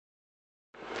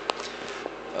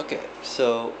Okay,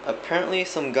 so apparently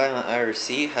some guy on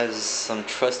IRC has some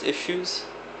trust issues.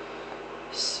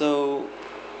 So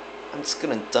I'm just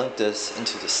gonna dunk this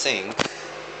into the sink.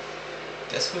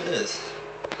 Guess who it is?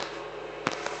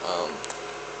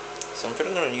 So I'm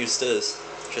gonna use this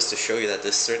just to show you that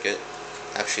this circuit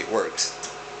actually works.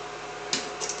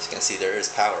 As you can see, there is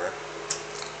power,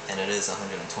 and it is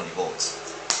 120 volts.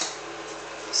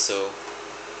 So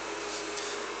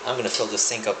I'm gonna fill the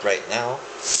sink up right now,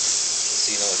 so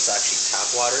you know it's actually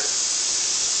tap water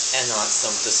and not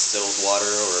some distilled water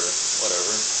or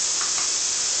whatever,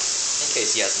 in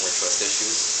case he has more trust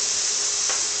issues.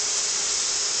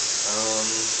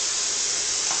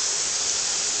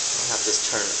 I'll have this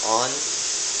turned on. You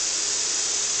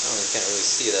can't really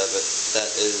see that, but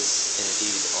that is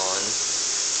indeed on.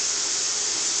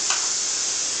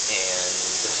 And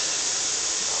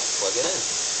I'll plug it in.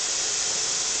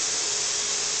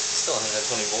 Still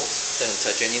 120 volts, didn't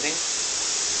touch anything.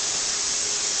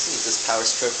 See, this power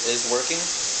strip is working.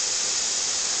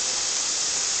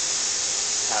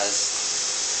 It has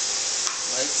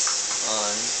lights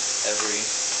on every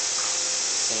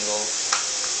single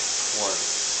one.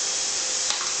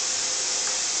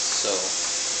 So we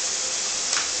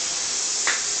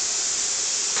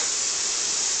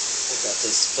got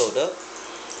this filled up.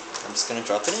 I'm just gonna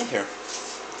drop it in here.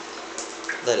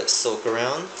 Let it soak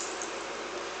around.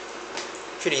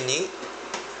 Pretty neat.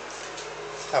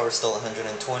 Power's still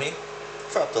 120.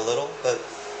 Dropped a little, but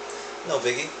no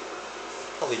biggie.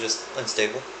 Probably just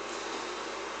unstable.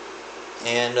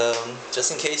 And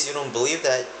just in case you don't believe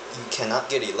that you cannot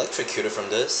get electrocuted from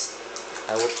this,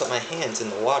 I will put my hands in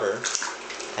the water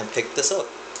and pick this up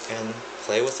and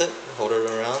play with it, hold it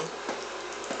around.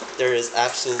 There is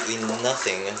absolutely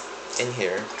nothing in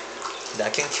here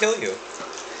that can kill you.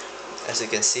 As you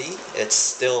can see, it's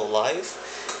still alive.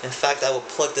 In fact, I will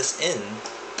plug this in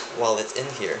while it's in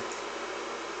here.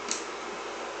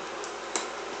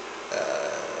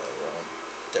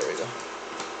 There we go.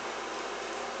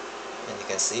 And you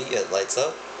can see it lights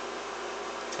up.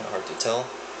 Kind of hard to tell,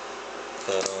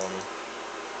 but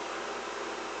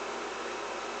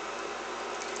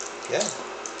yeah,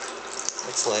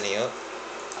 it's lighting up.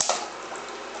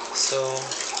 So,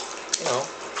 you know,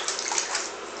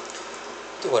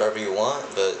 do whatever you want,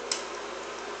 but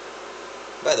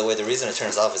by the way, the reason it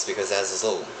turns off is because it has this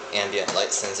little ambient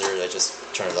light sensor that just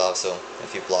turns off, so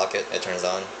if you block it, it turns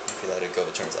on. If you let it go,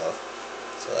 it turns off.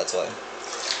 So that's why.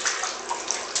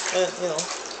 But, you know,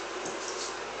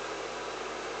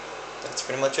 that's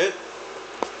pretty much it.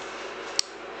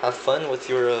 Have fun with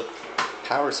your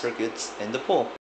power circuits in the pool.